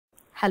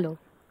Hello.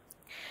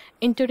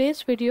 In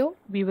today's video,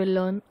 we will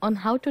learn on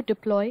how to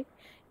deploy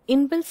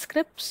inbuilt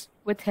scripts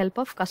with help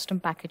of custom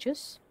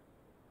packages.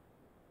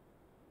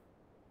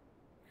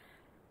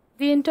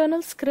 The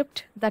internal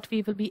script that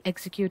we will be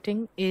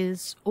executing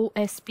is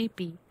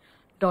ospp.vbs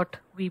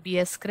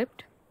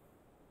script.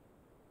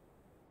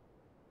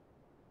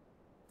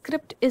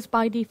 Script is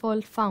by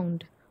default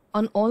found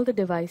on all the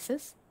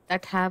devices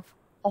that have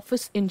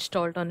Office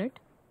installed on it.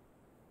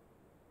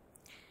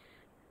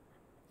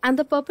 And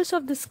the purpose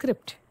of this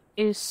script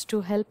is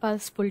to help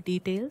us pull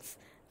details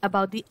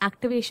about the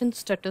activation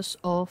status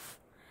of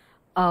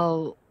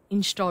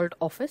installed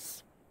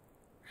Office.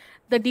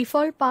 The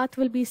default path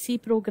will be C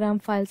program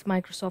files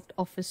Microsoft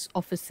Office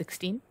Office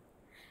 16.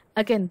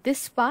 Again,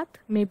 this path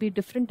may be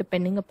different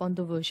depending upon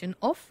the version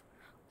of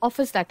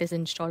Office that is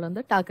installed on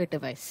the target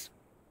device.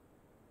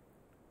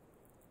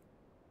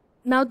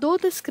 Now, though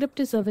the script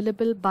is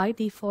available by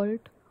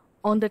default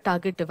on the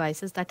target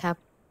devices that have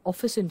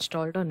Office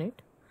installed on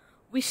it,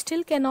 we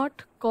still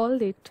cannot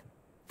call it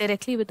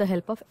directly with the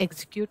help of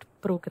execute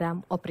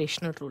program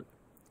operational rule.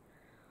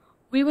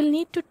 We will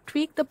need to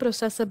tweak the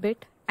process a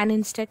bit and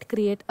instead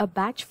create a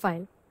batch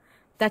file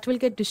that will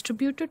get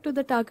distributed to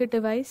the target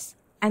device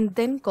and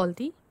then call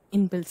the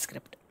inbuilt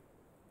script.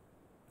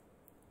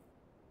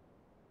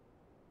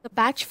 The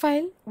batch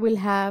file will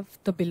have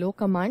the below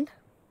command,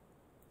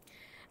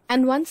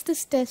 and once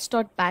this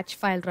test.batch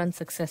file runs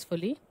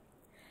successfully,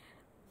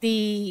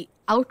 the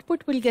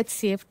output will get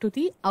saved to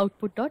the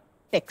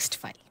output.txt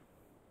file.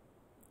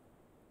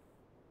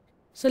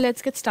 So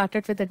let's get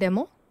started with the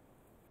demo.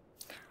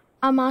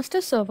 Our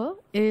master server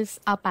is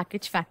our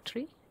package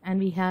factory, and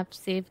we have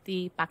saved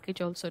the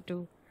package also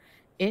to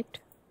it.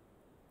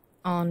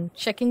 On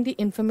checking the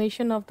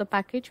information of the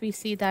package, we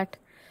see that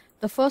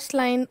the first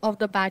line of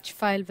the batch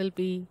file will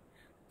be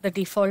the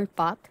default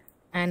path,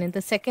 and in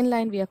the second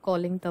line we are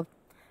calling the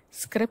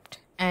script,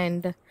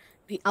 and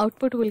the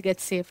output will get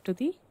saved to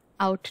the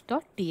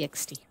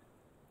out.txt.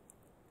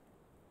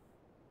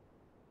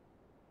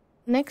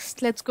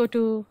 Next, let's go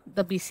to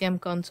the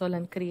BCM console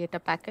and create a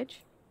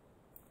package.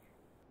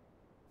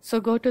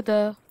 So go to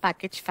the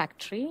package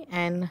factory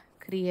and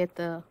create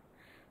the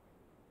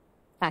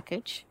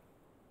package.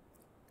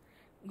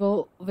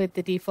 Go with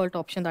the default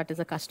option, that is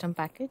a custom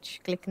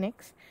package. Click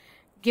next.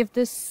 Give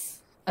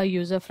this a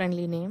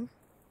user-friendly name.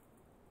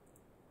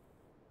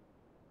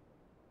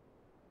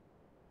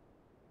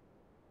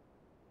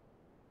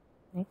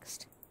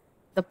 Next,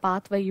 the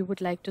path where you would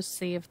like to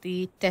save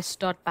the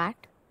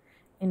test.bat.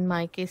 In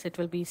my case, it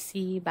will be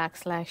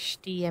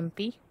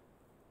C/TMP.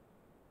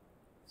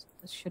 So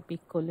this should be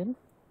colon.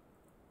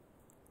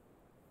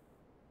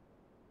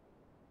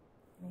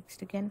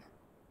 Next again,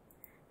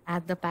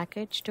 add the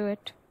package to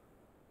it.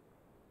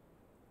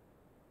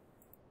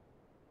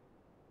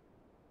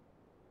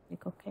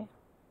 Click OK.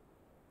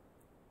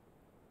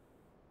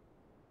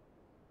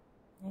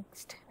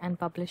 Next, and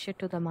publish it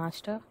to the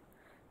master.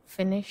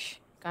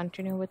 Finish.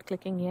 Continue with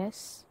clicking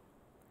yes.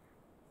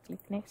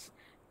 Click next.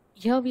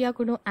 Here we are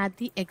going to add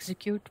the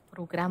execute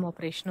program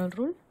operational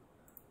rule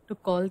to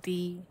call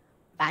the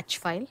batch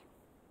file.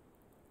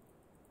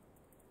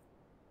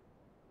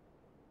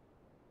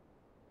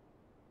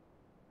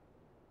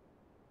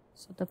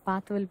 So the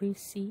path will be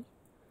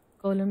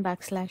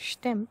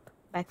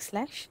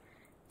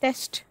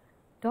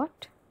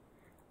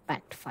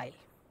C:/temp/test.bat file.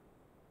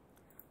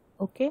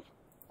 OK,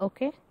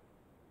 OK,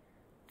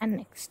 and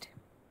next.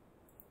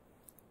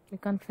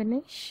 Click on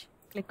finish,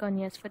 click on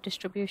yes for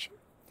distribution.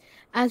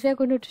 As we are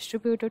going to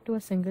distribute it to a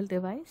single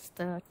device,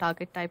 the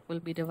target type will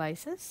be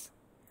devices.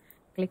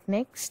 Click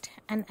next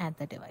and add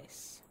the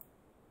device.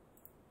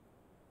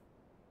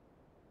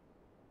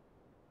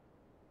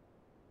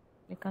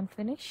 Click on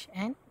finish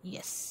and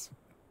yes.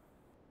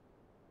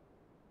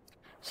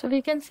 So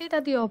we can see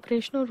that the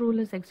operational rule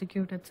is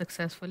executed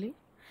successfully.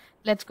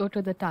 Let's go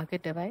to the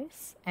target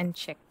device and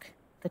check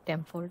the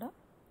temp folder.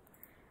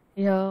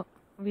 Here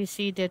we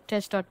see the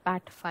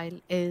test.bat file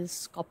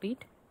is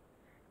copied,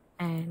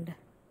 and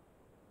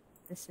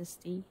this is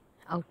the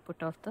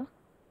output of the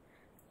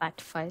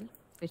bat file,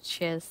 which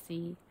shares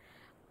the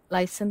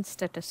license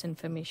status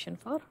information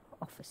for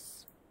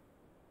Office.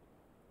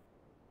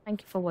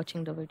 Thank you for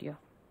watching the video.